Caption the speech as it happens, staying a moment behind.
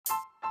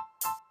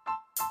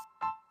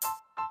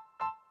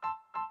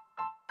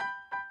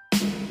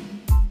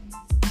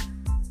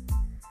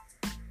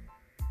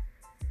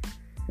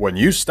When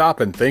you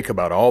stop and think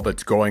about all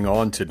that's going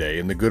on today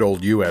in the good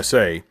old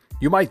USA,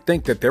 you might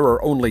think that there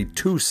are only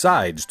two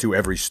sides to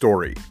every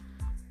story.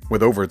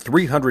 With over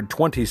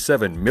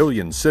 327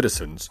 million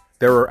citizens,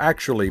 there are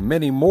actually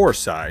many more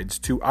sides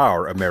to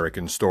our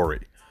American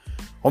story.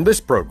 On this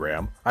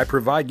program, I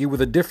provide you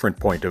with a different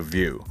point of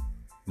view.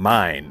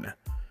 Mine.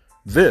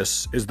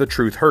 This is The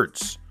Truth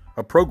Hurts,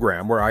 a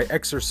program where I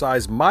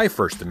exercise my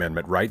First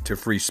Amendment right to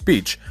free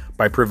speech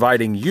by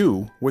providing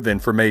you with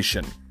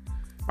information.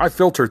 I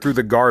filter through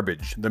the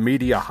garbage, the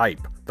media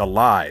hype, the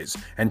lies,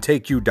 and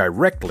take you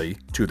directly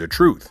to the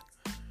truth.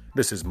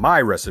 This is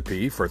my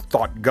recipe for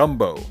thought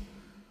gumbo.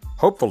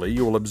 Hopefully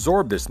you will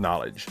absorb this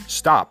knowledge,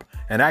 stop,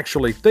 and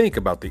actually think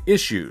about the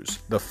issues,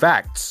 the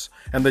facts,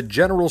 and the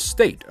general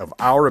state of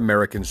our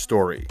American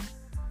story.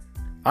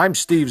 I'm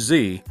Steve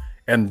Z,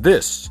 and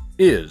this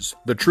is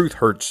the Truth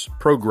Hurts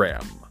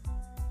program.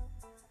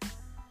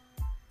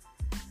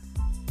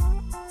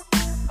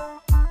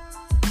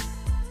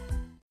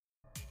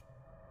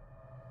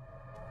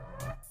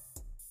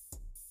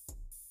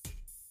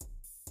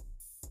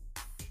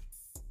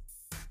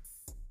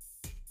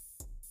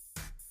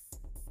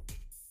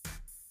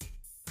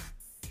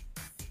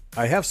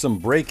 I have some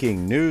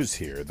breaking news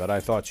here that I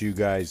thought you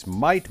guys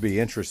might be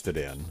interested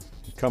in.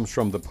 It comes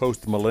from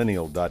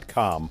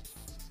thepostmillennial.com.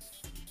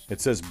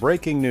 It says,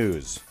 breaking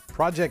news.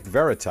 Project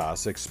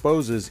Veritas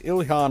exposes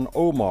Ilhan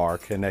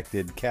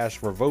Omar-connected Cash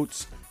for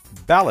Votes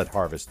ballot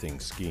harvesting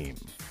scheme.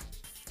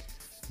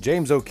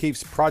 James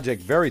O'Keefe's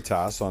Project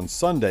Veritas on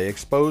Sunday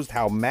exposed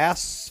how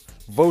mass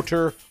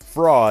voter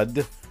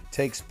fraud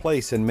takes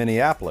place in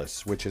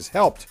Minneapolis, which has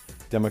helped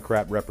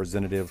Democrat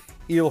Representative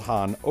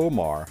Ilhan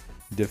Omar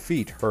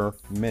defeat her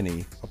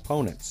many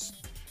opponents.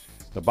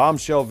 The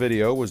bombshell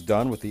video was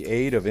done with the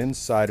aid of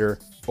insider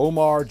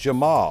Omar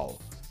Jamal,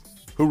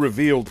 who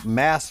revealed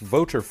mass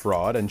voter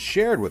fraud and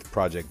shared with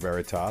Project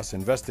Veritas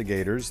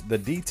investigators the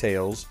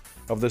details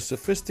of the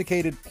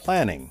sophisticated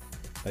planning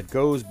that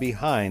goes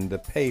behind the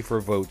Pay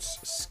for Votes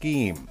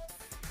scheme.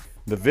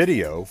 The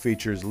video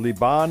features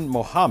Liban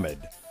Mohammed,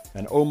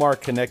 an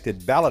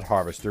Omar-connected ballot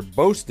harvester,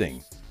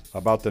 boasting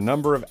about the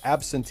number of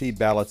absentee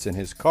ballots in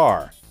his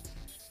car.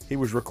 He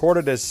was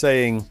recorded as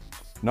saying,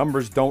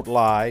 "Numbers don't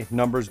lie,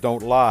 numbers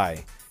don't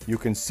lie. You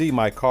can see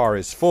my car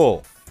is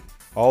full.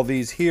 All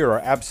these here are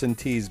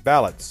absentees'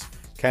 ballots.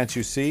 Can't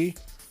you see?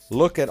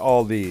 Look at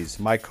all these.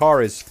 My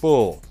car is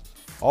full.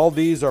 All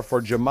these are for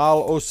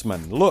Jamal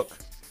Osman. Look,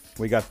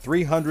 we got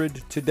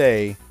 300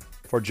 today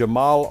for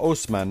Jamal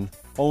Osman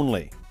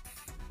only."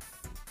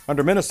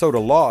 Under Minnesota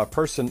law, a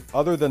person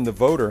other than the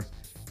voter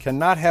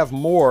cannot have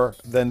more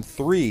than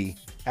 3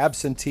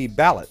 absentee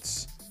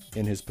ballots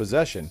in his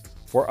possession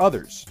for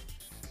others.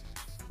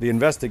 The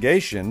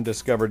investigation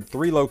discovered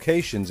 3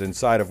 locations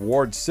inside of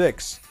Ward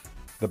 6,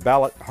 the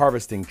ballot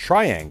harvesting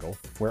triangle,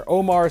 where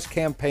Omar's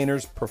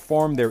campaigners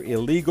performed their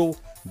illegal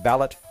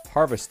ballot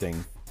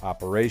harvesting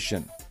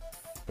operation.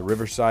 The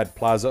Riverside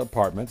Plaza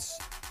Apartments,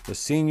 the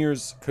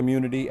Seniors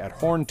Community at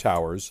Horn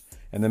Towers,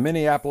 and the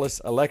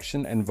Minneapolis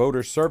Election and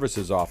Voter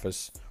Services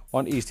Office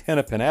on East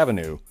Hennepin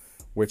Avenue,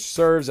 which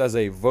serves as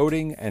a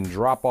voting and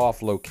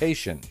drop-off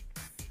location.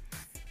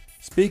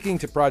 Speaking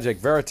to Project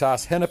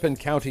Veritas, Hennepin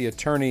County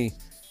Attorney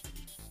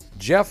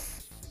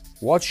Jeff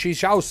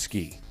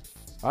Wojciechowski,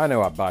 I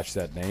know I botched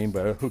that name,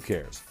 but who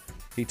cares?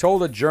 He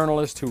told a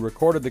journalist who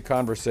recorded the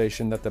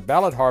conversation that the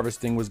ballot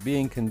harvesting was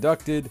being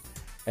conducted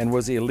and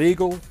was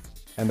illegal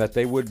and that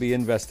they would be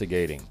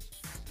investigating.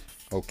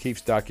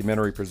 O'Keefe's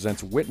documentary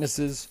presents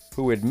witnesses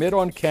who admit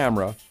on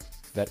camera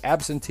that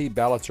absentee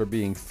ballots are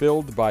being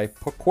filled by,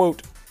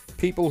 quote,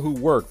 people who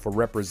work for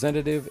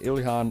Representative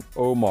Ilhan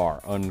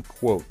Omar,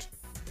 unquote.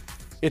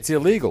 It's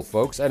illegal,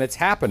 folks, and it's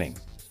happening.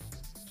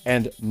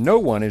 And no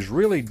one is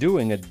really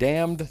doing a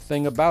damned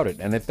thing about it.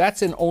 And if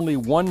that's in only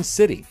one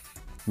city,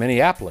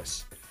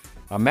 Minneapolis,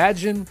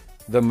 imagine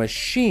the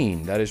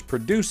machine that is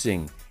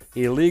producing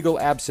illegal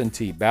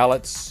absentee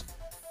ballots,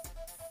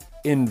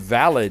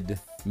 invalid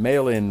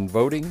mail-in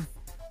voting,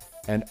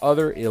 and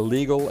other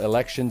illegal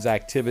elections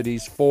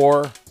activities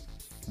for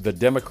the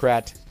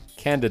Democrat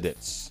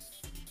candidates.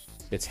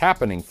 It's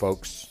happening,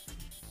 folks,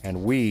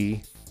 and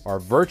we are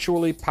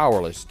virtually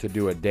powerless to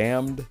do a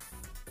damned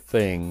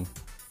thing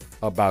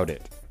about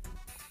it.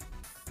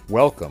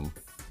 Welcome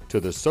to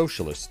the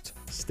Socialist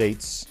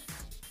States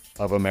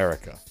of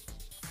America.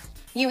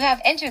 You have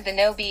entered the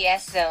No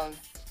BS zone.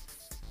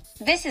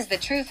 This is the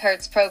Truth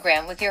Hurts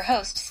program with your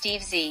host,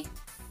 Steve Z.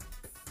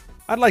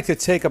 I'd like to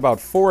take about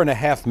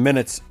 4.5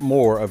 minutes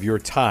more of your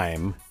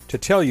time to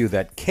tell you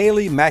that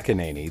Kayleigh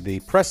McEnany, the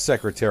press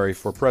secretary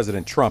for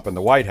President Trump in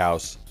the White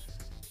House,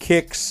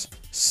 kicks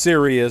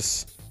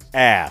serious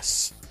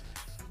ass.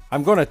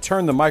 I'm going to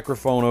turn the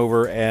microphone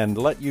over and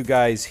let you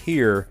guys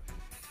hear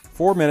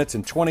 4 minutes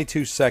and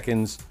 22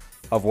 seconds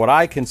of what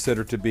I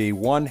consider to be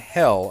one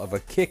hell of a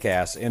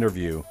kick-ass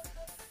interview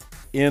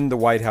in the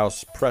White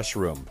House press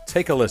room.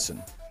 Take a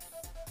listen.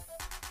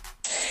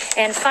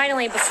 And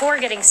finally, before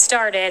getting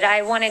started,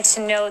 I wanted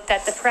to note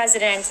that the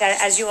president,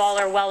 as you all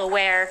are well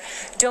aware,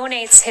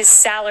 donates his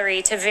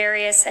salary to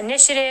various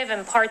initiatives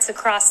and parts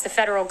across the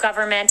federal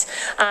government.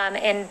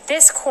 In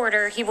this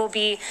quarter, he will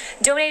be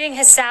donating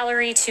his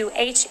salary to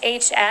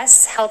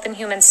HHS, Health and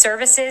Human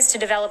Services, to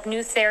develop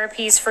new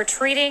therapies for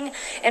treating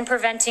and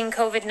preventing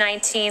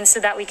COVID-19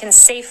 so that we can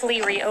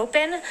safely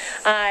reopen.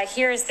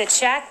 Here's the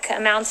check,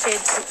 amounted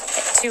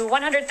to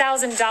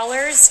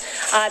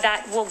 $100,000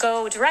 that will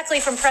go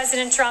directly from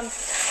President Trump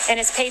and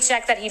his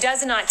paycheck that he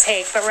does not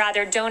take, but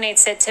rather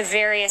donates it to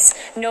various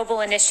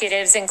noble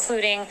initiatives,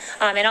 including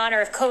in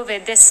honor of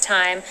COVID this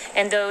time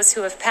and those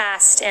who have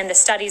passed and the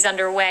studies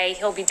underway.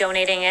 He'll be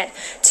donating it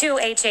to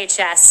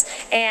HHS.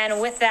 And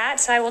with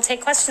that, I will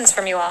take questions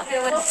from you all.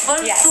 What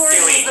source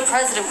is the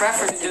president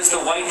referencing? Does the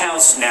White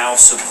House now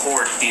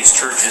support these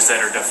churches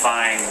that are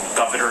defying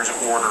governor's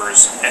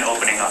orders and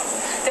opening up?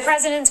 The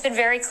president's been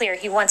very clear.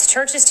 He wants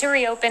churches to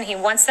reopen. He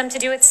wants them to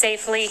do it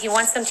safely. He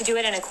wants them to do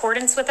it in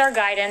accordance with our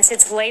guidance.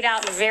 It's laid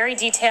out very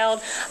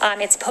detailed.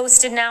 It's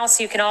posted now,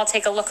 so you can all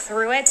take a look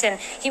through it. And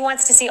he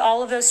wants to see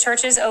all of those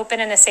churches open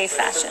in a safe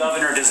fashion. The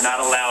governor does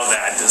not allow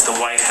that. Does the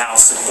White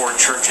House support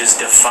churches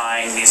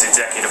defying these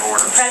executive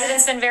orders? The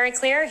president's been very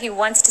clear. He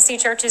wants to see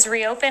churches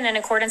reopen in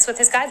accordance with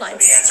his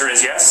guidelines. So the answer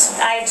is yes?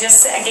 I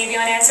gave you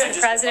an answer. The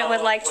president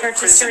would like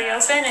churches to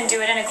reopen and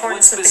do it in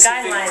accordance with the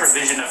guidelines. What specific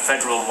provision of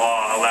federal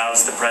law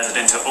allows the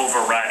president to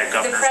override a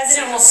governor's The president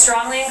decision? will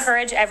strongly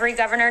encourage every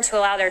governor to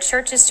allow their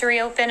churches to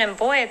reopen. And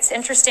boy, it's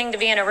interesting to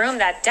be in a room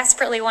that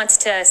desperately wants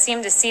to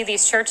seem to see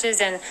these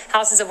churches and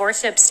houses of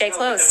worship stay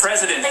closed. The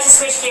president. I'd like to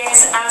switch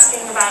gears,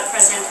 asking about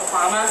President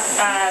Obama.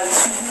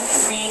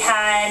 We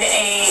had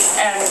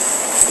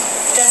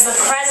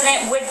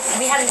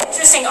we had an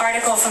interesting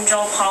article from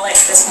Joel Pollak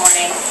this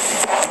morning,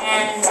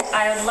 and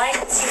I would like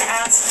to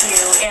ask you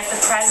if the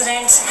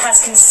president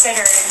has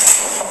considered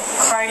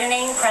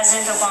pardoning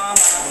President Obama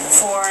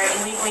for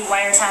illegally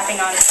wiretapping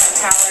on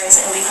Trump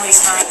Towers, illegally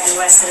spying on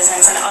U.S.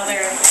 citizens, and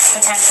other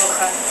potential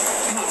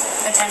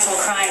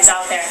crimes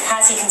out there.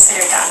 Has he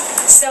considered that?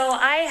 So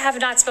I have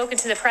not spoken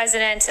to the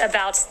president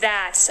about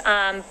that,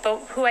 but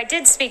who I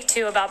did speak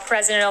to about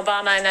President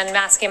Obama and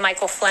unmasking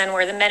Michael Flynn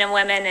were the men and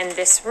women in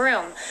this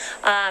room.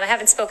 I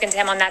haven't spoken to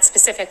him on that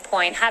specific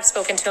point, have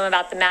spoken to him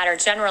about the matter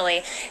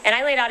generally, and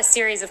I laid out a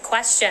series of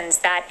questions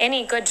that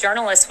any good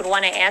journalist would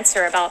want to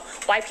answer about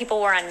why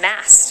people were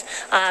unmasked,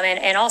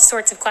 and all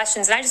sorts of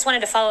questions. And I just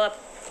wanted to follow up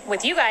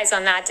with you guys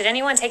on that. Did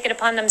anyone take it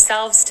upon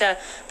themselves to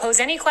pose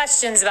any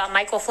questions about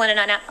Michael Flynn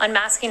and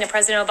unmasking the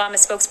President Obama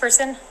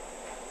spokesperson?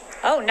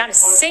 Oh, not a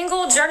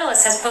single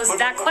journalist has posed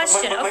that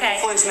question. Okay.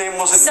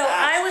 So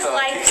I would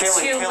like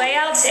to lay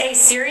out a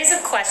series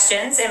of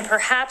questions, and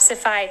perhaps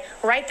if I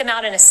write them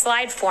out in a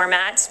slide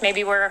format,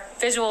 maybe we're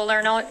visual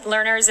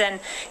learners and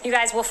you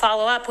guys will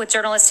follow up with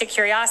journalistic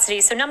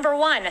curiosity. So number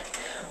one,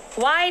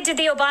 why did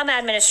the Obama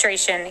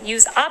administration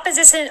use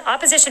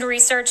opposition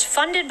research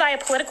funded by a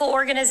political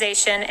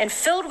organization and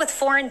filled with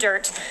foreign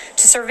dirt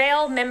to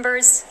surveil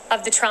members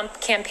of the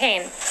Trump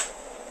campaign?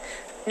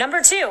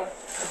 Number two,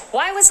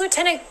 why was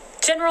Lieutenant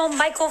General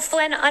Michael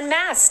Flynn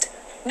unmasked?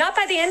 Not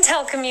by the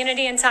intel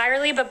community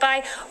entirely, but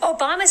by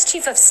Obama's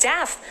chief of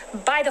staff,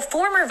 by the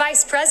former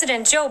Vice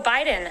President Joe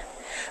Biden,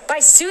 by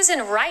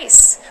Susan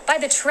Rice, by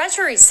the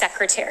Treasury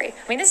Secretary.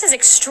 I mean, this is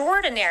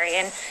extraordinary.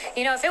 And,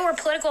 if it were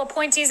political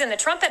appointees in the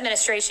Trump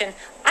administration,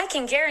 I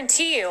can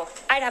guarantee you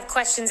I'd have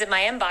questions in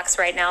my inbox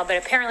right now, but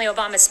apparently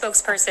Obama's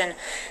spokesperson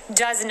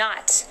does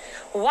not.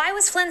 Why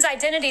was Flynn's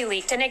identity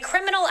leaked in a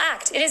criminal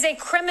act? It is a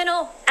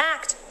criminal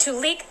act to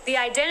leak the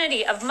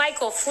identity of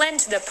Michael Flynn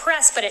to the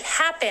press, but it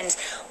happened.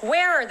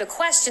 Where are the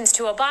questions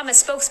to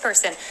Obama's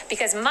spokesperson?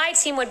 Because my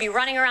team would be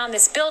running around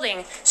this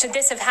building should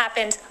this have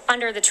happened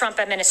under the Trump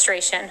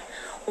administration.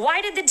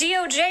 Why did the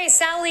DOJ,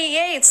 Sally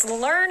Yates,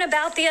 learn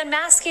about the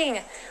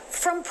unmasking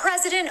from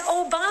President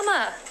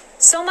Obama?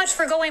 So much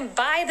for going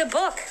by the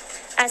book.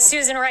 As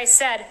Susan Rice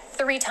said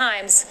 3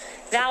 times,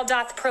 thou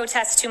doth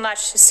protest too much,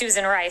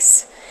 Susan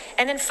Rice.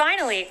 And then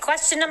finally,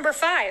 question number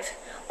 5.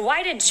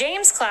 Why did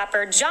James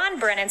Clapper, John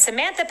Brennan,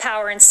 Samantha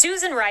Power, and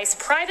Susan Rice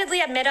privately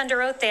admit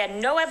under oath they had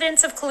no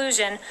evidence of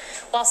collusion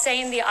while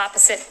saying the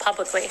opposite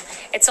publicly?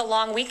 It's a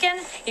long weekend.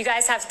 You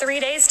guys have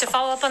 3 days to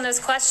follow up on those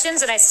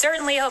questions, and I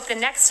certainly hope the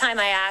next time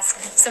I ask,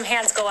 some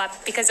hands go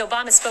up, because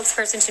Obama's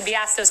spokesperson should be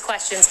asked those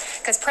questions,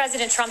 because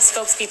President Trump's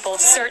spokespeople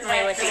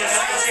certainly would be.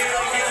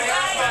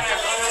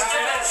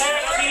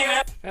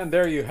 And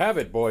there you have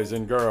it, boys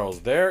and girls.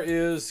 There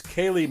is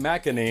Kayleigh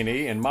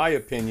McEnany, in my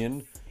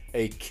opinion,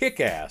 a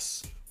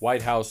kick-ass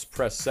White House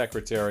press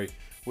secretary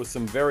with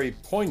some very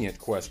poignant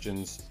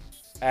questions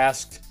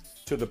asked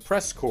to the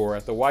press corps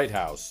at the White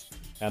House.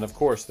 And of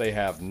course, they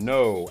have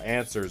no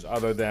answers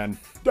other than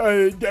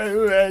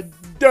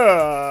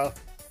duh.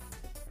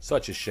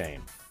 Such a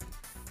shame.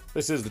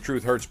 This is the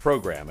Truth Hurts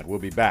program, and we'll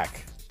be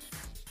back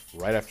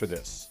right after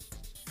this.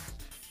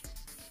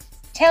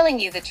 Telling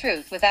you the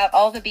truth without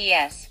all the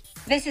BS.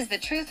 This is the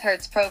Truth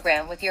Hurts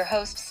program with your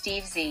host,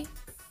 Steve Z.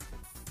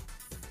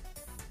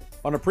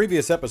 On a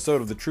previous episode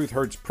of the Truth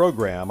Hurts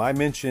program, I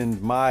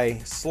mentioned my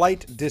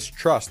slight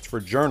distrust for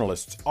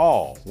journalists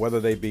all, whether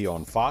they be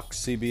on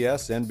Fox,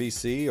 CBS,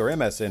 NBC, or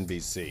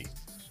MSNBC.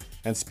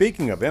 And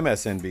speaking of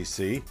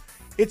MSNBC,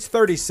 its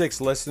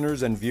 36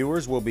 listeners and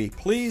viewers will be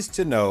pleased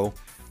to know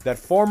that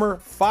former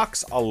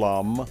Fox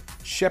alum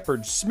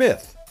Shepard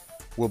Smith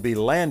will be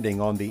landing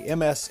on the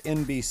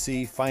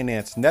MSNBC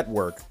Finance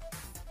Network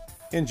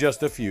in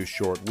just a few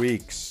short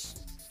weeks.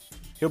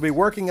 He'll be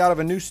working out of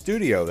a new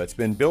studio that's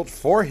been built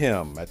for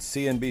him at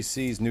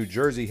CNBC's New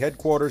Jersey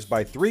headquarters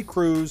by 3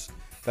 crews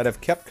that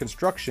have kept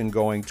construction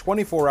going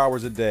 24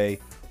 hours a day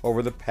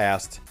over the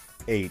past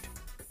 8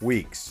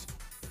 weeks.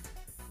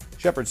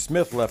 Shepard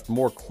Smith left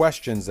more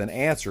questions than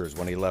answers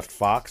when he left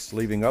Fox,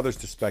 leaving others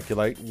to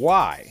speculate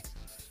why.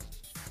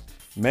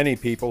 Many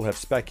people have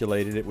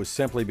speculated it was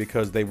simply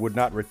because they would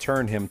not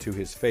return him to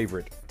his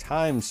favorite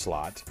time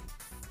slot.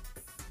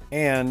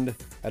 And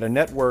at a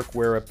network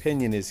where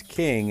opinion is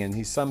king and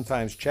he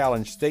sometimes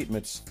challenged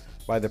statements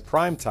by the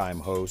primetime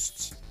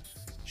hosts,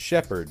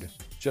 Shepard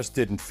just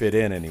didn't fit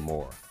in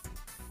anymore.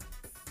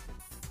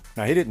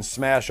 Now, he didn't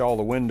smash all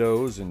the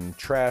windows and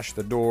trash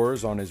the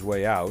doors on his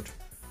way out.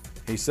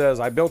 He says,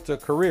 "I built a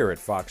career at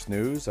Fox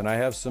News and I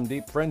have some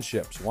deep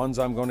friendships, ones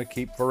I'm going to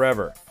keep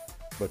forever.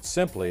 But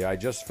simply, I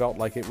just felt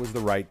like it was the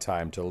right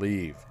time to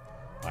leave.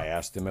 I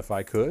asked them if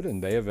I could,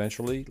 and they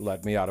eventually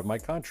let me out of my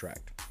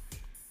contract."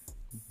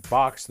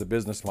 Fox, the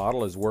business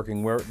model, is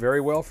working very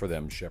well for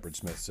them, Shepard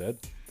Smith said.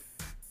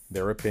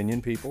 Their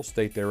opinion people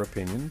state their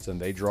opinions, and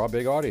they draw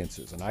big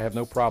audiences, and I have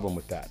no problem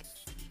with that.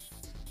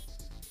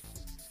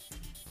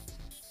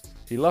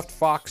 He left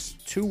Fox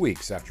 2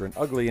 weeks after an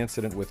ugly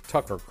incident with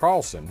Tucker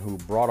Carlson, who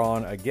brought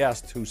on a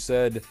guest who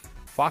said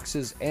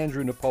Fox's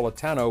Andrew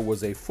Napolitano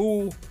was a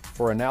fool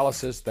for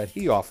analysis that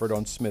he offered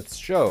on Smith's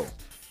show.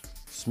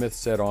 Smith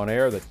said on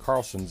air that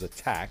Carlson's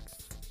attack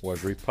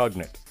was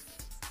repugnant.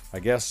 I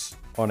guess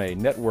on a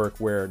network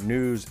where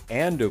news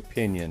and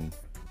opinion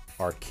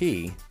are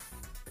key,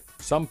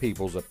 some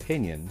people's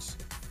opinions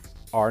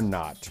are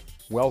not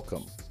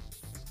welcome.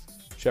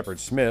 Shepard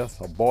Smith,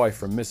 a boy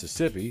from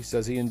Mississippi,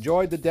 says he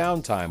enjoyed the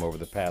downtime over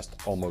the past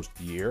almost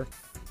year,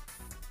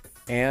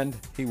 and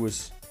he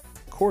was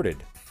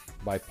courted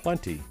by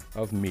plenty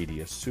of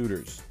media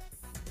suitors.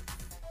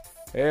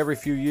 Every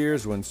few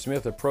years when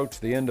Smith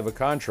approached the end of a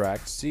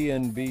contract,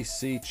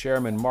 CNBC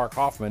chairman Mark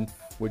Hoffman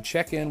would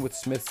check in with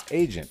Smith's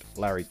agent,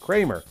 Larry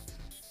Kramer,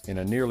 in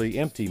a nearly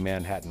empty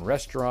Manhattan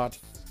restaurant,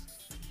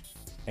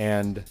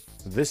 and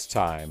this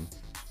time,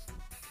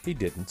 he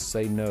didn't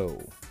say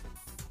no.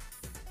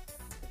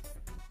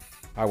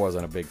 I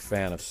wasn't a big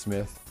fan of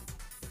Smith.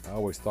 I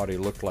always thought he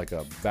looked like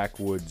a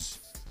backwoods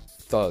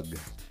thug,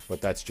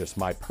 but that's just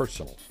my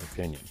personal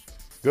opinion.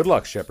 Good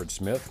luck, Shepard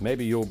Smith.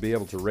 Maybe you'll be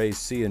able to raise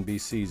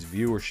CNBC's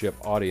viewership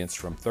audience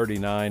from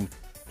 39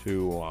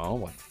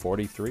 to,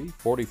 43,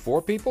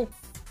 44 people?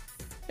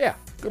 Yeah,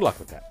 good luck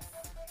with that.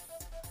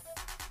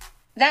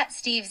 That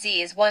Steve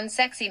Z is one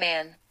sexy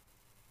man.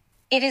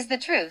 It is the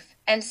truth,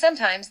 and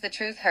sometimes the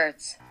truth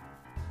hurts.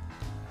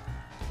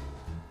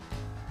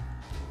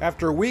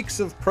 After weeks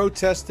of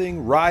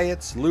protesting,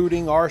 riots,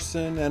 looting,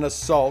 arson, and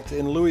assault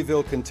in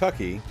Louisville,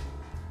 Kentucky,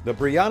 the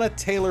Breonna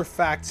Taylor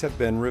facts have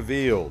been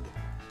revealed.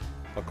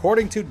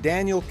 According to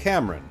Daniel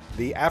Cameron,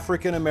 the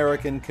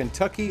African-American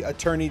Kentucky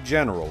Attorney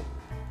General,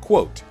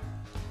 quote,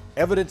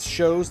 "Evidence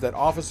shows that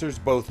officers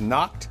both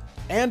knocked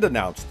and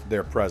announced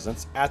their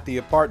presence at the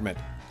apartment.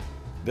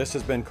 This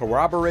has been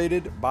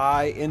corroborated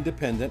by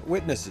independent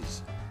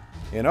witnesses.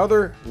 In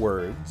other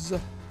words,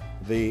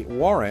 the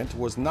warrant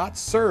was not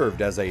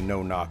served as a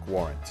no-knock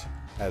warrant,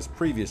 as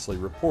previously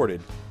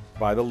reported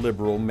by the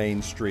liberal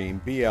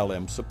mainstream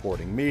BLM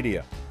supporting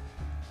media.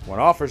 When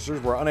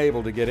officers were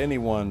unable to get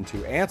anyone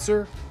to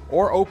answer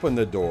or open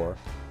the door,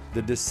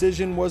 the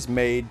decision was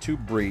made to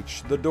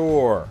breach the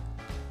door.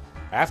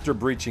 After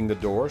breaching the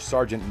door,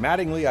 Sergeant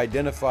Mattingly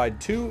identified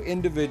 2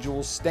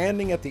 individuals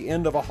standing at the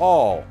end of a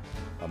hall,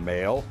 a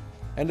male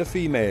and a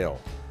female.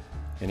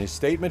 In his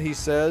statement, he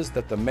says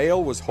that the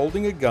male was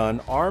holding a gun,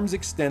 arms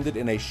extended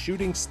in a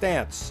shooting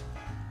stance.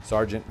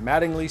 Sergeant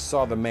Mattingly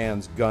saw the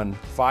man's gun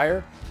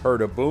fire,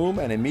 heard a boom,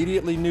 and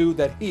immediately knew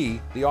that he,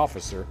 the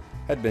officer,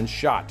 had been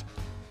shot.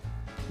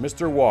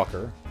 Mr.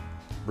 Walker,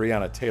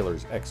 Breonna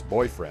Taylor's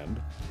ex-boyfriend,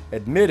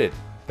 admitted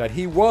that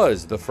he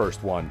was the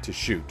first one to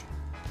shoot.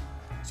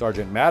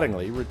 Sergeant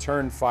Mattingly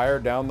returned fire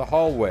down the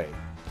hallway.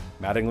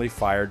 Mattingly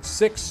fired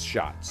 6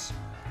 shots.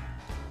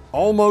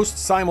 Almost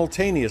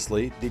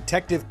simultaneously,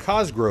 Detective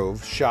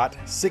Cosgrove shot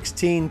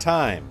 16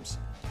 times.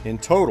 In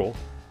total,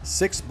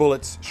 6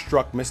 bullets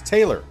struck Miss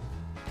Taylor.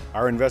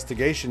 Our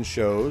investigation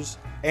shows,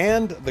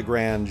 and the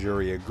grand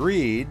jury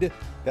agreed,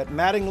 that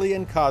Mattingly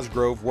and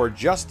Cosgrove were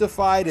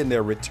justified in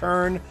their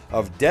return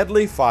of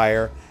deadly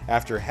fire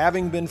after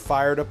having been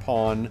fired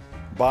upon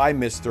by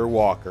Mr.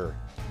 Walker,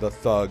 the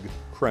thug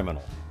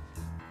criminal.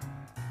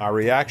 Our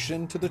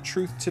reaction to the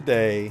truth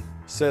today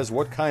says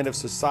what kind of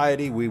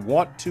society we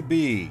want to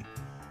be.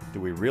 Do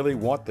we really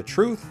want the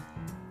truth,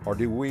 or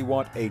do we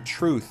want a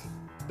truth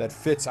that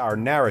fits our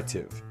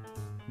narrative?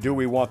 Do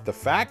we want the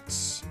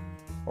facts,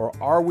 or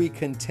are we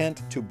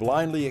content to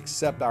blindly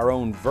accept our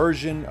own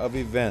version of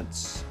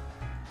events?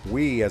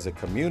 We as a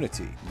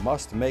community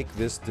must make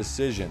this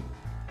decision.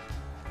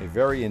 A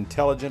very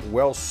intelligent,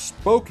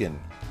 well-spoken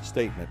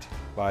statement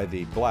by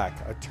the Black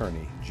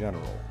Attorney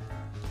General.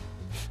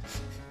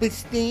 But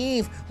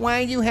Steve,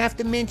 why do you have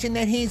to mention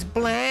that he's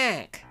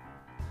black?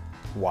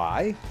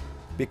 Why?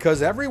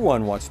 Because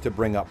everyone wants to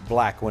bring up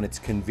black when it's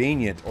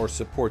convenient or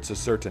supports a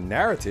certain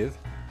narrative,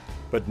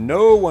 but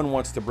no one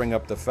wants to bring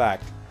up the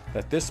fact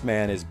that this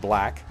man is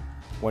black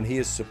when he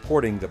is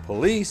supporting the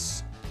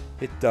police.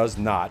 It does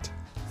not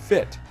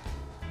fit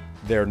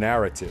their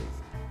narrative.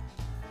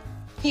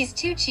 He's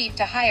too cheap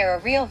to hire a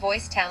real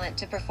voice talent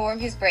to perform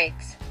his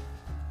breaks.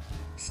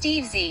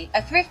 Steve Z,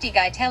 a thrifty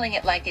guy telling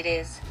it like it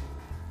is.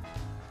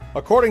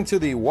 According to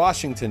the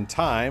Washington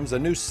Times, a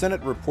new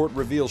Senate report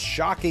reveals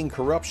shocking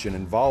corruption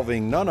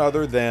involving none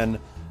other than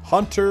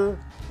Hunter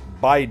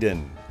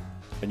Biden.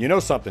 And you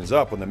know something's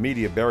up when the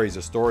media buries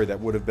a story that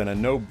would have been a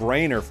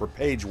no-brainer for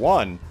page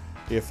one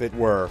if it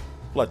were,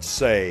 let's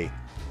say,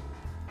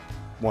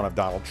 one of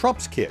Donald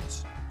Trump's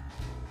kids.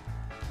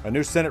 A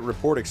new Senate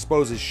report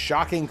exposes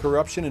shocking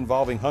corruption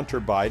involving Hunter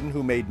Biden,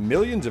 who made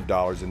millions of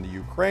dollars in the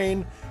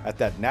Ukraine at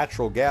that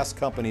natural gas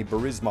company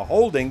Burisma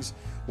Holdings,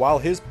 while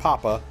his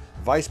papa,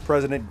 Vice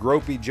President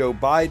Gropey Joe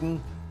Biden,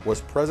 was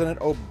President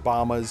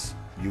Obama's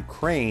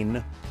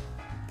Ukraine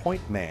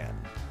point man.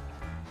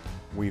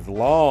 We've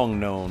long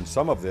known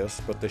some of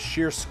this, but the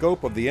sheer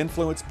scope of the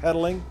influence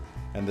peddling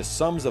and the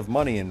sums of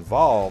money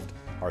involved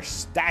are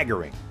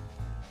staggering.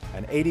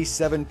 An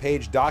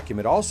 87-page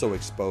document also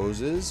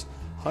exposes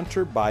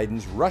Hunter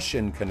Biden's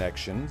Russian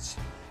connections,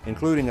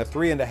 including a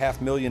 $3.5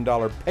 million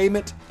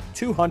payment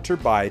to Hunter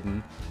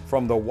Biden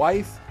from the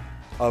wife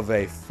of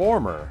a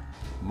former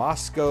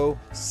Moscow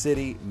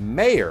City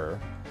mayor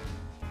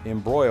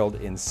embroiled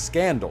in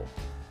scandal,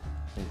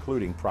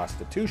 including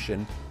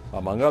prostitution,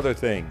 among other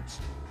things.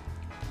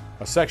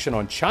 A section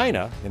on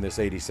China in this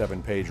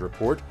 87-page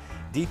report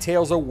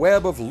details a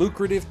web of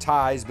lucrative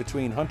ties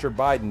between Hunter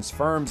Biden's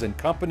firms and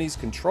companies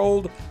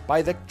controlled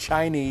by the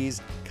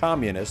Chinese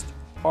Communist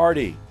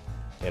Party.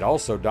 It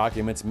also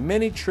documents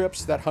many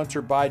trips that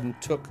Hunter Biden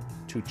took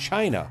to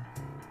China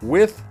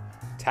with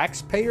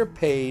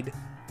taxpayer-paid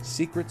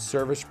Secret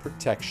Service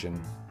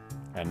protection,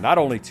 and not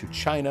only to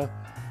China,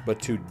 but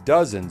to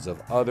dozens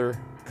of other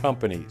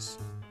companies.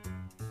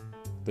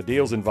 The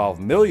deals involve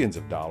millions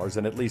of dollars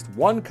and at least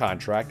one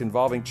contract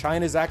involving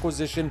China's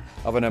acquisition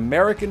of an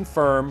American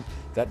firm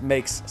that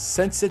makes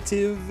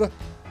sensitive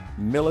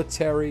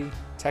military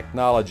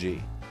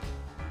technology.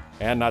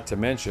 And not to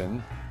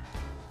mention,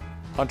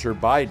 Hunter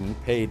Biden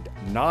paid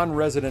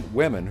non-resident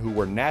women who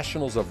were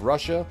nationals of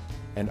Russia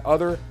and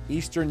other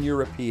Eastern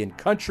European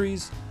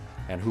countries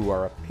and who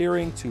are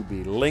appearing to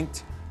be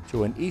linked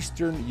to an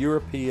Eastern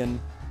European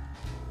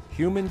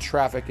human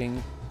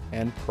trafficking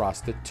and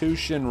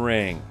prostitution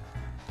ring.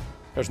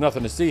 There's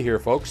nothing to see here,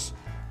 folks.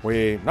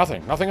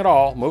 Nothing at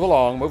all. Move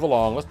along.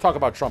 Let's talk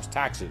about Trump's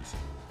taxes.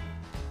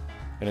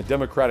 In a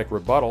Democratic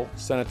rebuttal,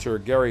 Senator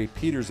Gary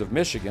Peters of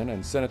Michigan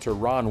and Senator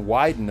Ron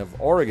Wyden of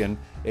Oregon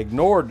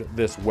ignored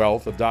this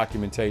wealth of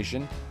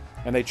documentation,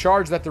 and they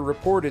charged that the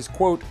report is,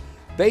 quote,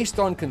 based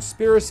on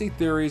conspiracy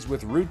theories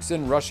with roots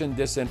in Russian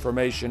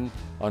disinformation,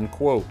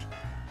 unquote.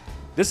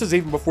 This is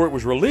even before it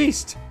was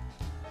released.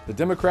 The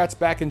Democrats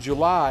back in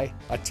July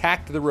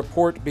attacked the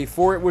report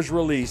before it was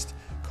released,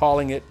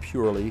 calling it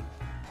purely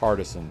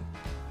partisan.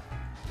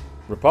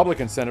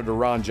 Republican Senator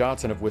Ron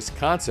Johnson of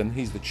Wisconsin,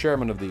 he's the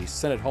chairman of the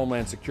Senate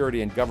Homeland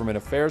Security and Government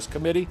Affairs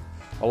Committee,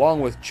 along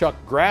with Chuck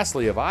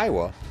Grassley of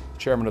Iowa,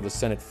 chairman of the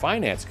Senate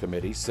Finance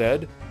Committee,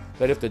 said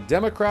that if the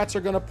Democrats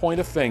are going to point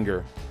a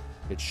finger,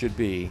 it should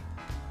be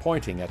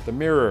pointing at the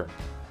mirror.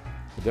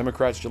 The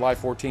Democrats' July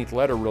 14th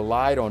letter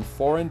relied on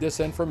foreign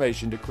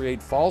disinformation to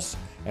create false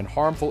and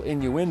harmful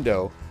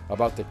innuendo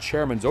about the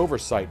chairman's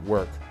oversight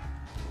work.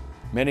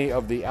 Many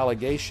of the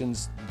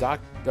allegations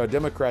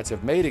Democrats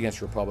have made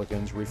against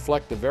Republicans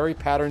reflect the very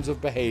patterns of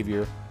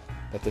behavior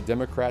that the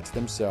Democrats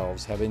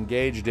themselves have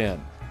engaged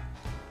in.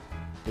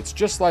 It's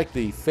just like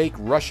the fake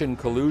Russian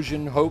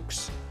collusion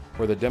hoax,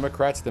 where the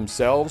Democrats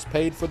themselves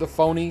paid for the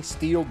phony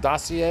Steele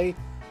dossier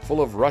full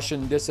of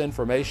Russian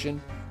disinformation,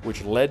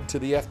 which led to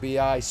the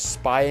FBI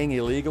spying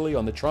illegally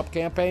on the Trump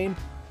campaign.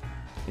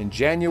 In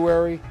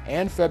January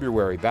and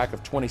February back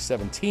of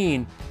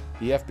 2017,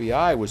 the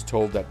FBI was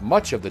told that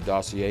much of the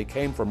dossier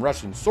came from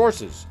Russian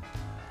sources,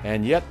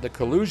 and yet the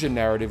collusion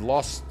narrative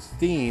lost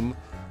steam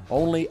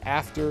only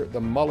after the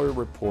Mueller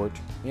report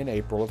in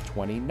April of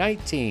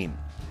 2019.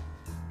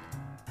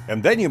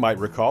 And then you might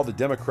recall the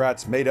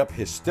Democrats made up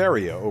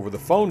hysteria over the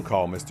phone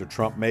call Mr.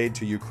 Trump made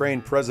to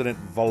Ukraine President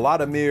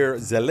Volodymyr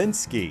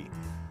Zelensky.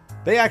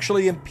 They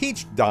actually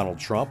impeached Donald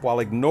Trump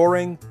while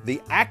ignoring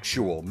the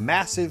actual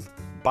massive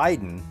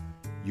Biden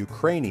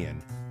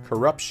Ukrainian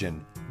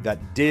corruption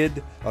that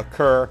did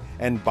occur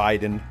and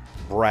Biden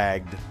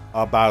bragged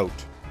about.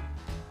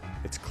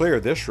 It's clear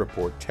this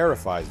report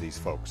terrifies these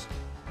folks.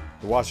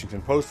 The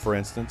Washington Post, for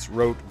instance,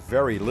 wrote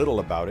very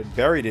little about it,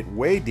 buried it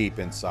way deep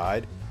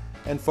inside,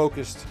 and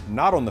focused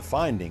not on the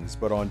findings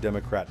but on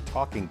Democrat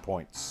talking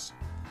points.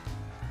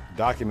 The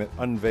document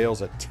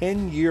unveils a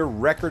 10-year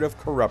record of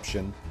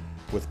corruption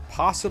with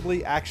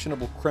possibly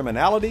actionable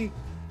criminality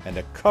and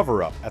a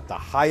cover-up at the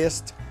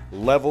highest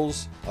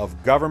levels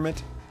of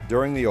government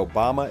during the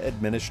Obama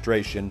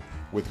administration,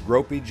 with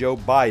Gropey Joe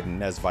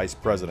Biden as vice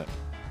president.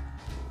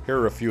 Here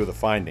are a few of the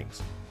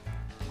findings.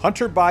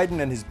 Hunter Biden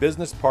and his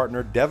business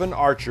partner Devon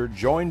Archer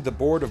joined the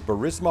board of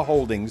Burisma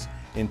Holdings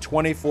in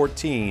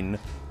 2014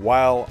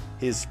 while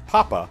his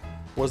papa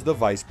was the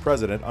vice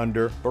president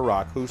under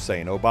Barack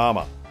Hussein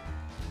Obama.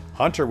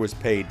 Hunter was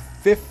paid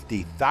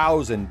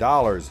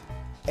 $50,000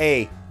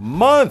 a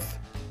month,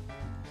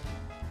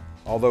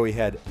 although he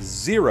had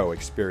zero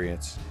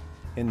experience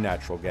in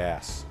natural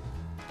gas,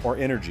 or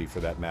energy for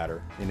that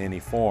matter, in any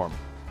form.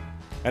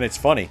 And it's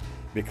funny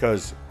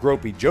because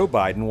Gropey Joe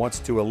Biden wants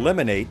to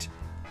eliminate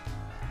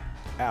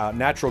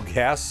natural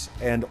gas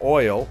and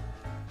oil,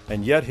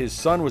 and yet his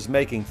son was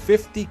making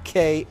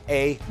 $50K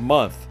a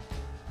month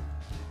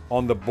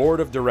on the board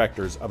of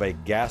directors of a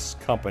gas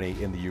company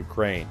in the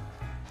Ukraine.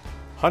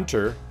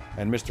 Hunter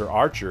and Mr.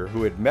 Archer,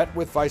 who had met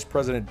with Vice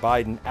President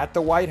Biden at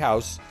the White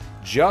House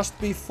just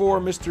before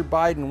Mr.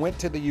 Biden went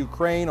to the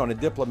Ukraine on a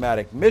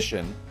diplomatic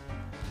mission,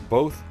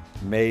 both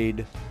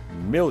made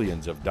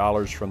millions of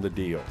dollars from the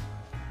deal.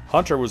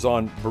 Hunter was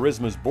on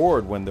Burisma's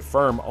board when the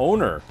firm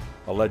owner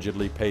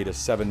allegedly paid a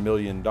 $7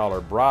 million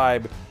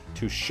bribe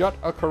to shut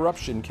a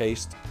corruption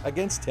case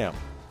against him.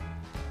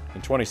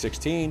 In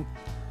 2016,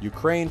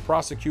 Ukraine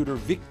prosecutor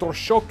Viktor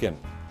Shokin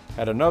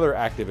had another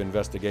active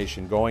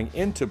investigation going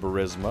into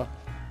Burisma,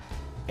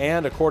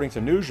 and according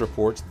to news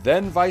reports,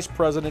 then Vice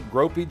President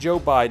Gropey Joe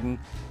Biden,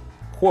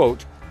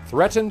 quote,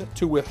 threatened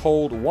to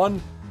withhold $1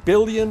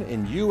 billion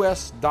in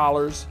US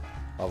dollars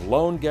of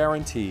loan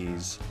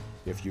guarantees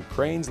if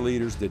Ukraine's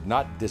leaders did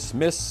not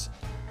dismiss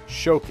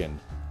Shokin,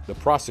 the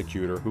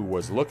prosecutor who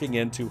was looking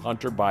into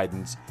Hunter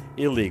Biden's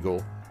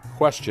illegal,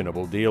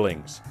 questionable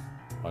dealings,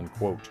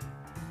 unquote.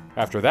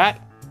 After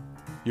that,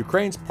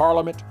 Ukraine's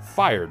parliament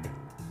fired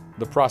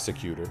the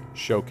prosecutor,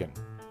 Shokin.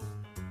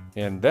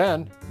 And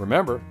then,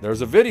 remember,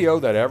 there's a video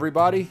that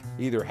everybody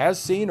either has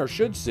seen or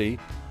should see.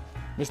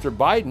 Mr.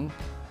 Biden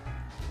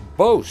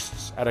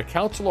boasts at a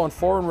Council on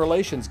Foreign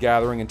Relations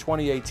gathering in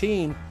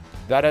 2018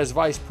 that as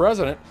vice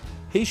president,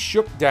 he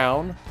shook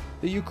down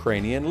the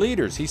Ukrainian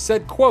leaders. He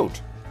said,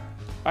 quote,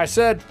 I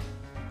said,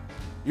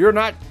 you're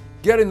not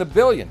getting the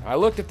billion. I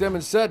looked at them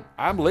and said,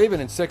 I'm leaving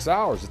in 6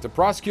 hours. If the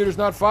prosecutor's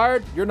not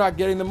fired, you're not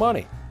getting the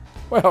money.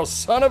 Well,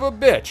 son of a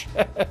bitch.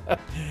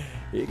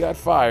 He got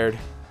fired.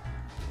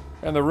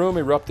 And the room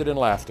erupted in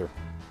laughter.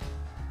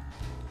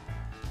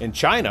 In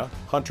China,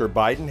 Hunter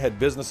Biden had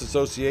business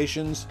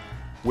associations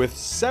with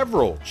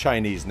several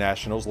Chinese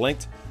nationals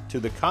linked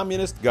to the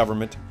communist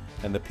government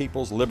and the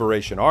People's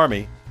Liberation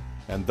Army,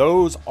 and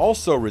those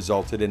also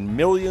resulted in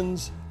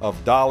millions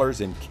of dollars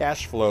in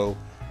cash flow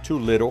to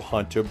little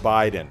Hunter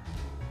Biden.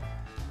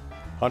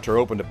 Hunter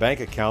opened a bank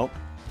account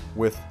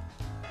with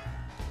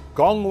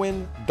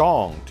Gongwin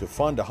Dong to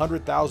fund a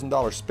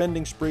 $100,000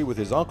 spending spree with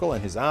his uncle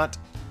and his aunt,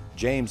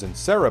 James and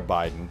Sarah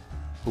Biden,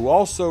 who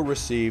also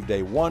received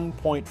a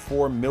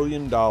 $1.4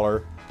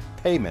 million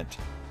payment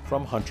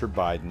from Hunter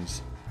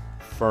Biden's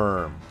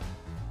firm.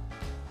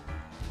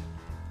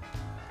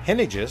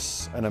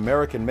 Henniges, an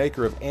American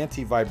maker of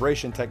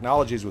anti-vibration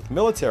technologies with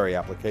military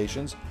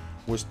applications,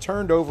 was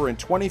turned over in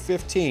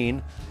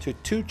 2015 to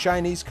two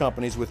Chinese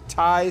companies with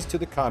ties to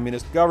the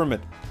communist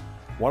government.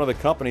 One of the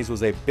companies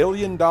was a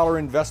billion-dollar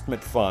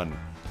investment fund,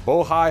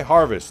 Bohai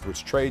Harvest,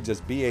 which trades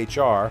as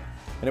BHR,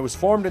 and it was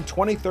formed in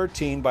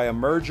 2013 by a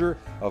merger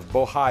of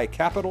Bohai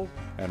Capital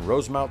and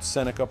Rosemount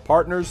Seneca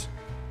Partners.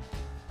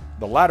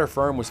 The latter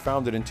firm was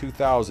founded in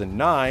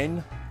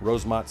 2009,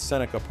 Rosemount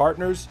Seneca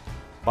Partners,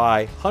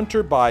 by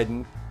Hunter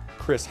Biden,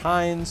 Chris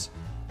Hines,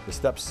 the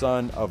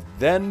stepson of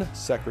then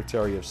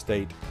Secretary of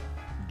State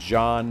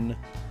John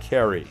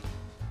Kerry.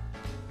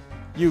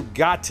 You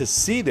got to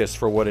see this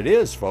for what it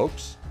is,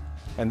 folks.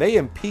 And they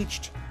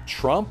impeached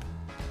Trump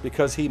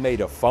because he made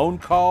a phone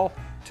call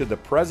to the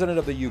president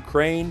of the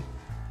Ukraine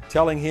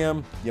telling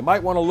him, you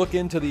might want to look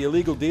into the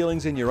illegal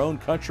dealings in your own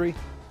country.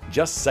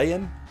 Just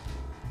saying.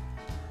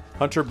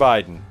 Hunter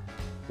Biden,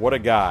 what a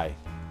guy.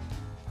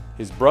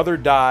 His brother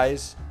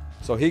dies,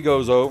 so he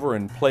goes over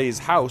and plays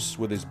house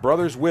with his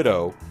brother's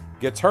widow,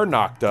 gets her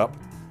knocked up,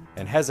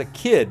 and has a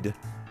kid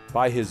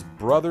by his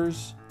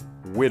brother's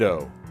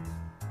widow.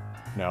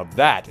 Now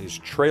that is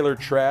trailer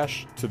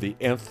trash to the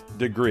nth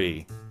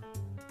degree.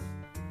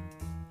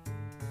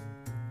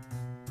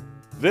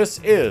 This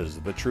is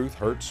the Truth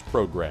Hurts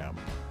program.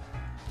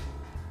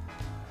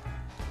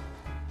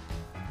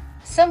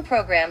 Some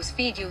programs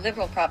feed you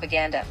liberal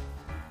propaganda.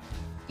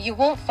 You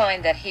won't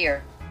find that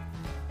here.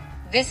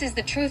 This is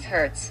The Truth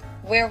Hurts,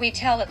 where we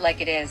tell it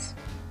like it is.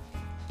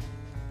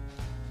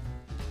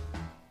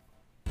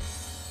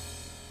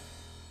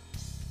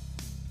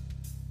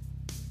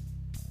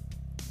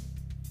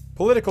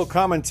 Political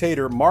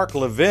commentator Mark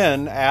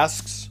Levin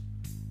asks,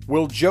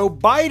 will Joe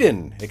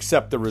Biden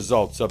accept the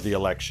results of the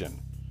election?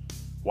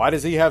 Why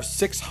does he have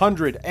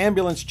 600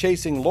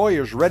 ambulance-chasing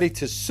lawyers ready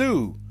to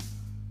sue?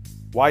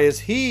 Why is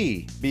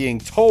he being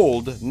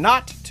told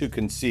not to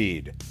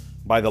concede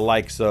by the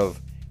likes of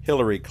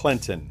Hillary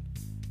Clinton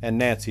and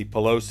Nancy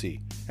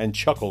Pelosi and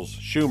Chuckles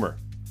Schumer?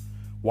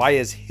 Why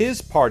is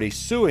his party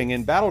suing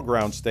in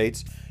battleground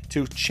states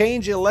to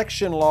change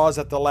election laws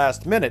at the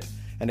last minute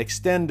and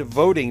extend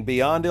voting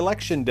beyond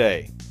Election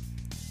Day?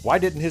 Why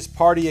didn't his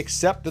party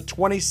accept the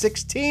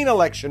 2016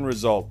 election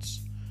results?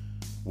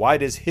 Why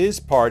does his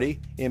party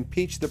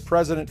impeach the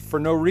president for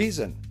no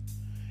reason?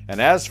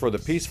 And as for the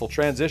peaceful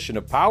transition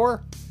of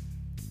power,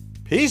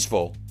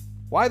 peaceful?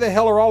 Why the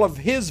hell are all of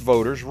his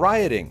voters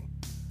rioting?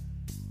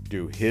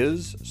 Do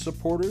his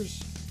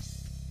supporters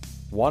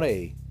want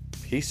a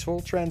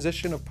peaceful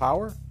transition of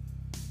power?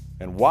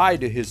 And why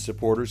do his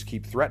supporters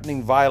keep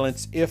threatening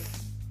violence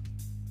if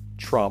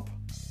Trump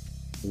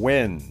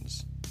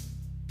wins?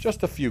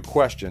 Just a few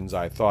questions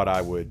I thought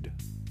I would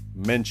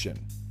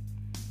mention.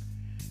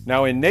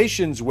 Now, in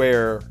nations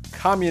where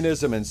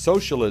communism and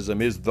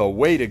socialism is the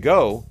way to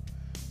go,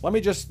 let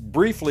me just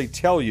briefly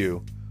tell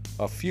you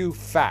a few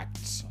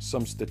facts,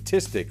 some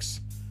statistics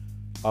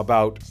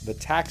about the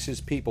taxes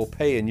people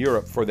pay in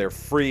Europe for their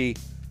free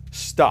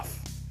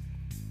stuff.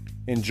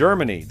 In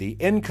Germany, the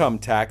income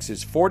tax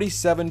is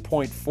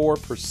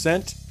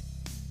 47.4%.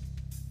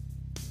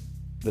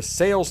 The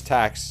sales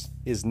tax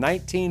is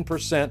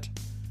 19%,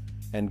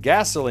 and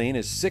gasoline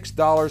is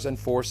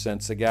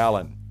 $6.04 a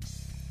gallon.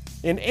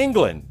 In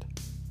England,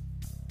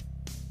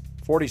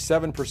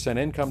 47%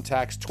 income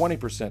tax,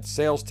 20%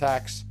 sales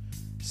tax,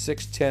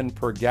 $6.10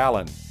 per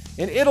gallon.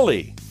 In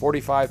Italy,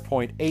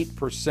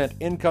 45.8%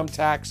 income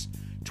tax,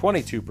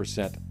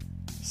 22%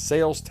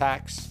 sales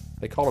tax.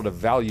 They call it a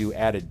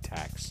value-added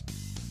tax.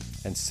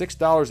 And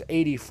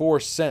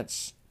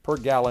 $6.84 per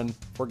gallon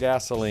for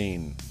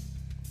gasoline.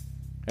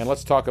 And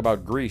let's talk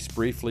about Greece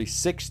briefly.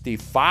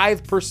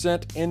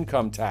 65%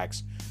 income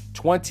tax,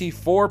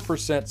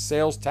 24%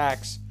 sales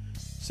tax,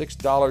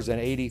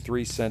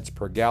 $6.83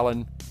 per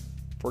gallon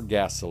for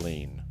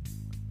gasoline.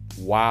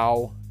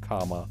 Wow,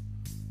 comma,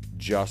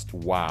 just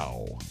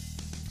wow.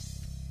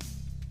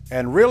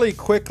 And really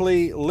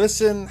quickly,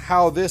 listen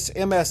how this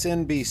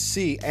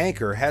MSNBC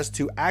anchor has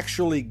to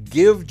actually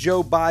give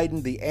Joe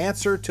Biden the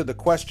answer to the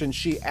question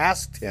she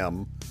asked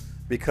him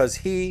because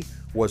he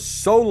was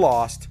so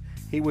lost,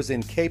 he was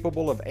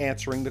incapable of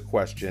answering the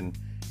question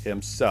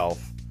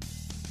himself.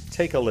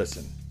 Take a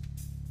listen.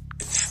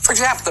 For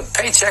example, the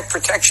Paycheck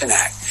Protection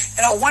Act.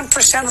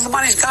 1% of the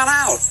money's gone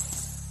out.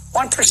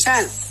 1%.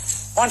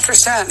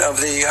 1% of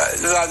the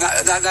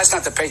that's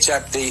not the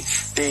paycheck. The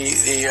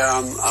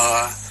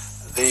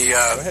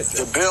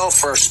bill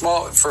for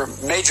small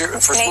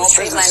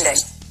businesses. Lending.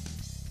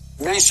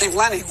 Mainstream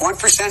lending.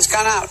 1%'s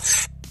gone out.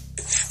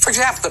 For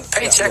example, the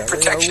Paycheck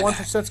Protection Act.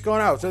 1%'s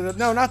gone out.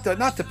 No, not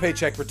the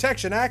Paycheck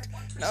Protection Act.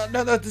 No,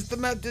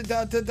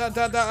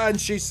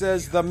 and she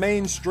says the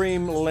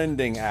Mainstream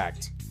Lending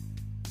Act.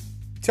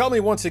 Tell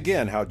me once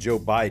again how Joe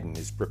Biden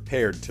is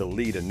prepared to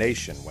lead a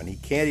nation when he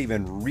can't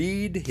even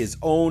read his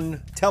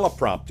own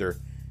teleprompter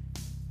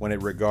when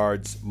it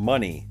regards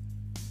money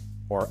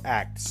or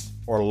acts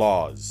or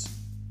laws.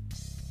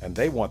 And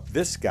they want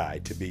this guy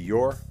to be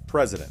your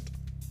president.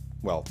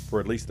 Well,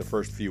 for at least the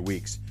first few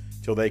weeks,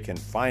 till they can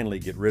finally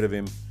get rid of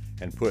him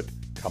and put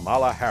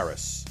Kamala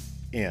Harris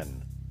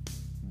in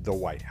the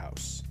White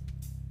House.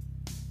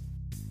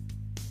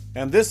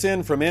 And this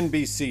in from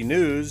NBC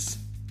News.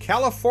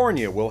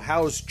 California will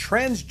house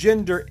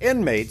transgender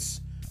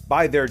inmates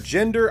by their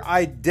gender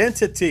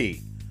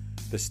identity.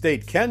 The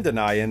state can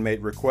deny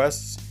inmate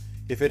requests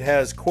if it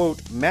has,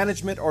 quote,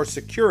 management or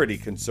security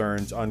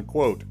concerns,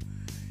 unquote.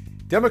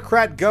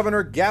 Democrat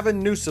Governor Gavin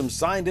Newsom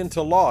signed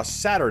into law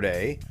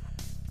Saturday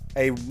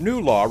a new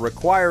law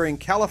requiring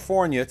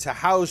California to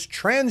house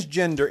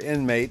transgender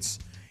inmates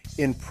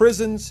in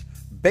prisons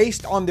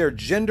based on their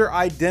gender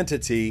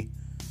identity,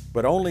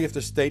 but only if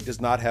the state does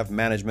not have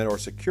management or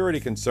security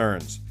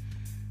concerns.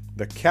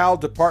 The Cal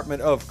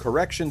Department of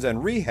Corrections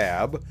and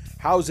Rehab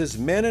houses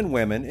men and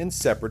women in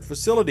separate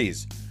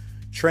facilities.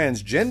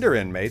 Transgender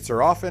inmates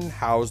are often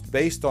housed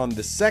based on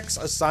the sex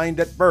assigned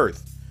at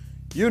birth.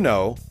 You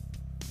know,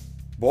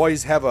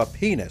 boys have a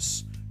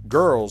penis,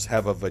 girls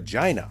have a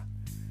vagina.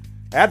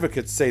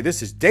 Advocates say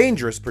this is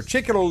dangerous,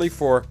 particularly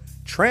for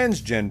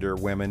transgender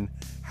women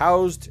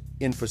housed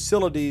in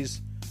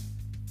facilities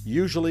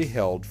usually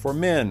held for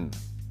men.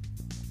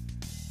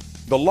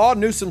 The law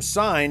Newsom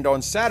signed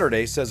on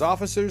Saturday says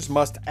officers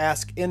must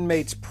ask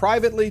inmates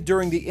privately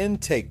during the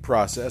intake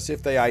process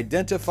if they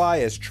identify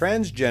as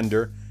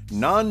transgender,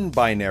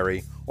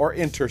 non-binary, or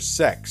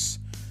intersex.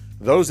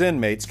 Those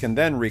inmates can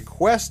then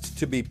request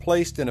to be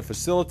placed in a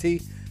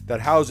facility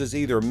that houses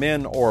either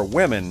men or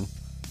women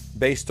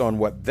based on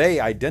what they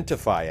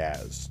identify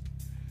as.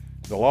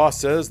 The law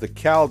says the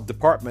Cal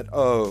Department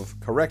of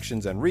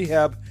Corrections and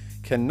Rehab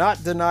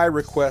cannot deny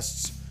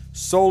requests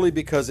solely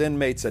because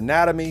inmates'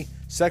 anatomy,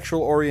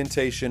 sexual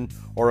orientation,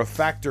 or a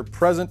factor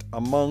present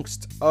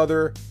amongst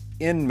other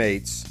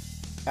inmates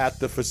at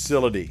the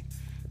facility.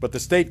 But the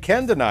state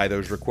can deny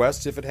those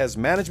requests if it has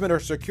management or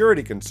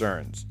security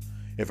concerns.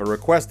 If a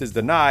request is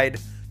denied,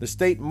 the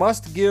state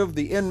must give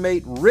the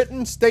inmate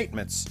written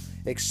statements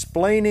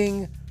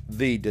explaining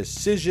the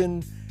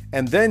decision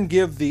and then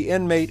give the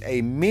inmate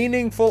a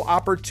meaningful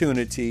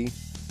opportunity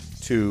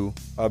to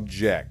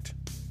object.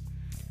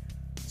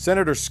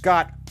 Senator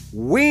Scott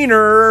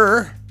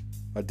Wiener,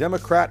 a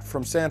Democrat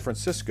from San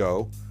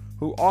Francisco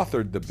who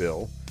authored the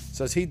bill,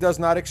 says he does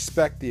not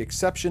expect the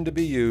exception to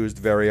be used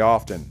very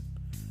often.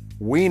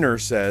 Wiener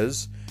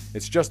says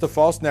it's just a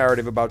false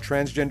narrative about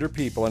transgender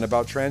people and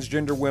about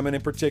transgender women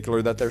in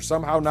particular, that they're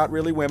somehow not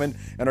really women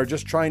and are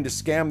just trying to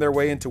scam their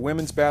way into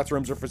women's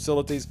bathrooms or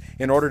facilities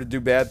in order to do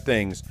bad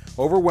things.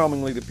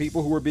 Overwhelmingly, the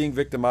people who are being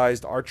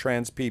victimized are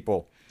trans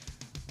people.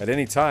 At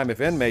any time,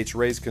 if inmates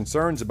raise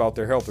concerns about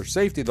their health or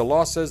safety, the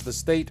law says the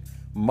state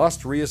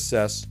must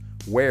reassess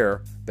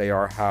where they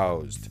are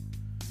housed.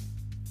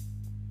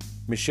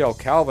 Michelle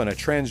Calvin, a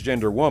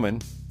transgender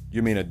woman,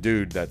 you mean a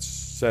dude that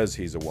says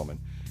he's a woman,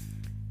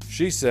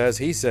 it says,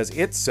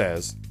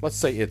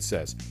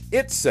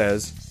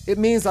 it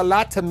means a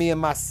lot to me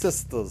and my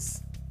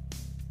sisters.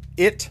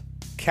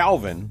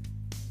 Calvin,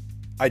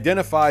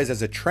 identifies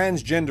as a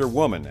transgender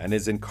woman and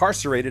is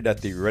incarcerated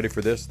at the, ready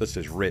for this? This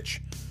is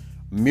rich.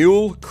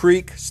 Mule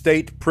Creek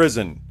State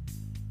Prison,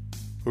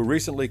 who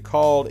recently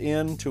called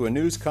in to a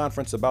news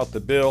conference about the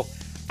bill.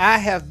 I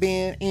have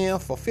been in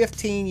for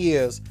 15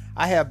 years.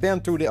 I have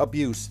been through the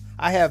abuse.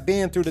 I have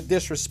been through the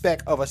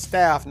disrespect of a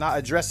staff not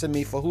addressing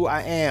me for who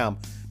I am,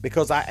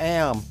 because I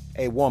am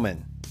a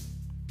woman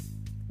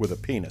with a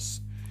penis.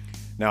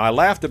 Now, I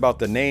laughed about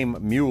the name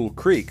Mule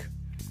Creek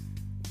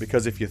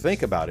because if you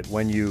think about it,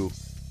 when you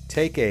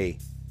take a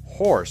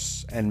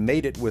horse and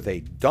mate it with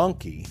a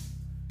donkey,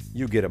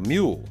 you get a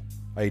mule,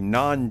 a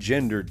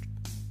non-gendered,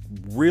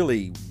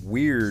 really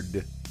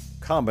weird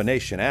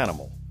combination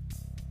animal.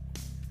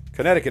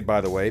 Connecticut, by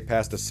the way,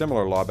 passed a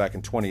similar law back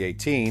in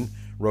 2018.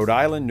 Rhode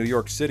Island, New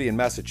York City, and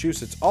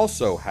Massachusetts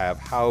also have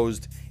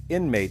housed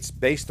inmates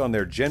based on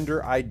their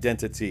gender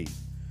identity.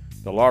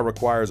 The law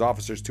requires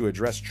officers to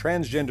address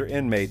transgender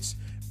inmates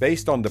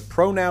based on the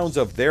pronouns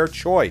of their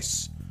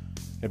choice.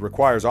 It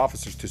requires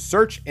officers to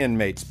search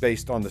inmates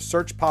based on the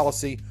search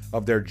policy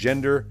of their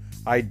gender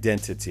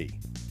identity.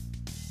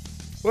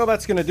 Well,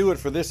 that's going to do it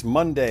for this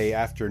Monday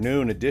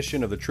afternoon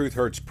edition of the Truth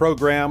Hurts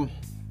program.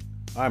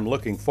 I'm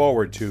looking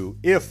forward to,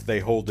 if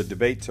they hold the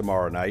debate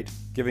tomorrow night,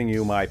 giving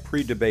you my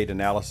pre-debate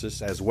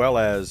analysis, as well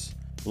as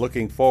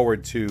looking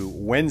forward to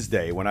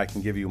Wednesday when I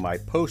can give you my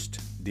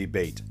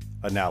post-debate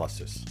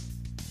analysis.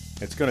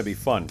 It's going to be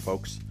fun,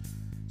 folks.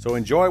 So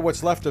enjoy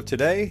what's left of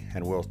today,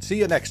 and we'll see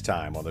you next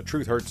time on the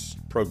Truth Hurts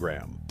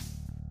program.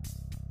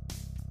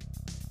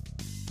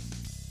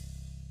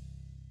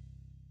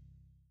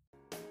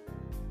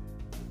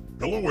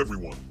 Hello,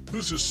 everyone.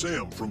 This is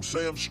Sam from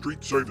Sam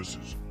Street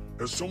Services.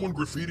 Has someone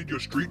graffitied your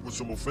street with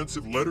some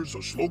offensive letters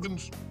or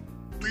slogans?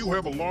 Do you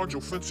have a large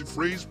offensive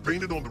phrase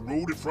painted on the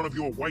road in front of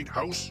your White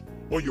House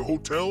or your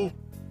hotel?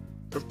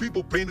 Have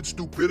people painted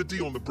stupidity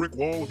on the brick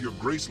wall of your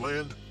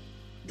Graceland?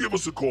 Give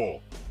us a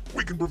call.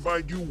 We can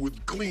provide you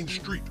with clean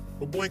street,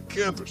 a blank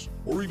canvas,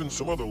 or even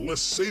some other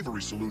less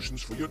savory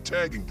solutions for your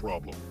tagging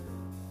problem.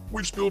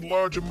 We've spilled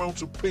large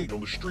amounts of paint on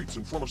the streets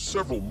in front of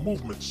several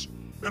movements,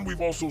 and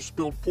we've also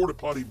spilled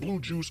porta-potty blue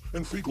juice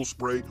and fecal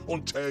spray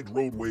on tagged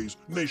roadways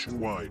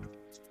nationwide.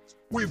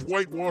 We've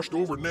whitewashed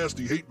over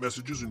nasty hate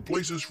messages in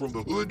places from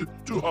the hood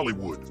to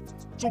Hollywood.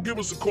 So give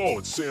us a call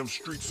at Sam's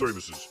Street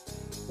Services.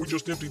 We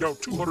just emptied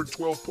out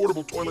 212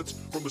 portable toilets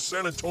from the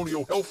San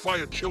Antonio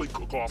Hellfire Chili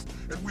Cook-Off,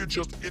 and we're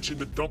just itching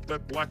to dump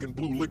that black and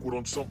blue liquid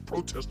on some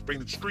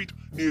protest-painted street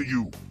near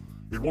you.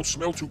 It won't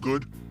smell too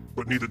good,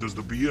 but neither does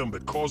the BM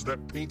that caused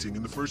that painting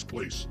in the first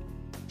place.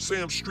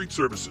 Sam's Street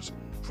Services.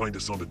 Find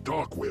us on the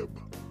dark web.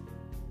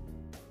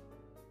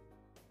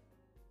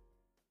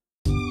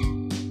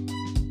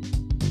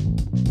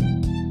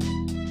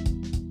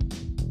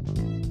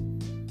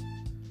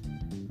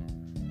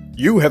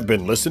 You have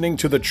been listening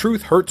to the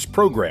Truth Hurts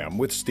program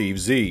with Steve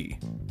Z.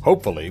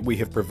 Hopefully, we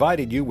have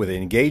provided you with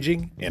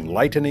engaging,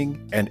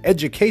 enlightening, and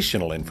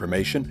educational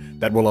information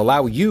that will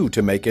allow you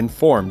to make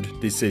informed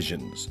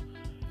decisions.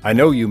 I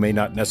know you may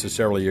not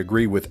necessarily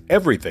agree with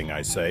everything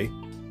I say,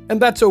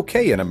 and that's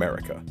okay in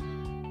America.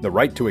 The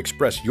right to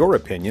express your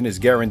opinion is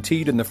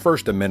guaranteed in the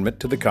First Amendment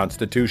to the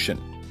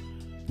Constitution.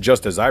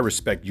 Just as I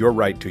respect your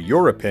right to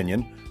your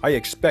opinion, I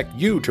expect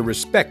you to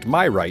respect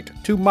my right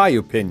to my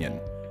opinion.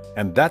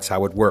 And that's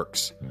how it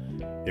works.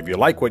 If you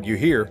like what you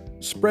hear,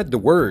 spread the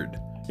word.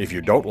 If you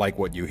don't like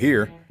what you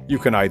hear, you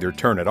can either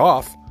turn it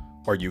off,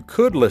 or you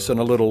could listen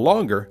a little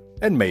longer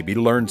and maybe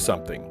learn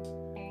something.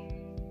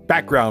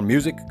 Background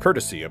music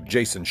courtesy of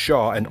Jason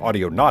Shaw and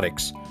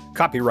Audionautics.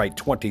 Copyright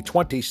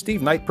 2020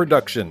 Steve Knight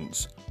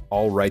Productions.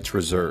 All rights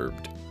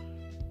reserved.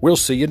 We'll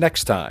see you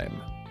next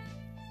time.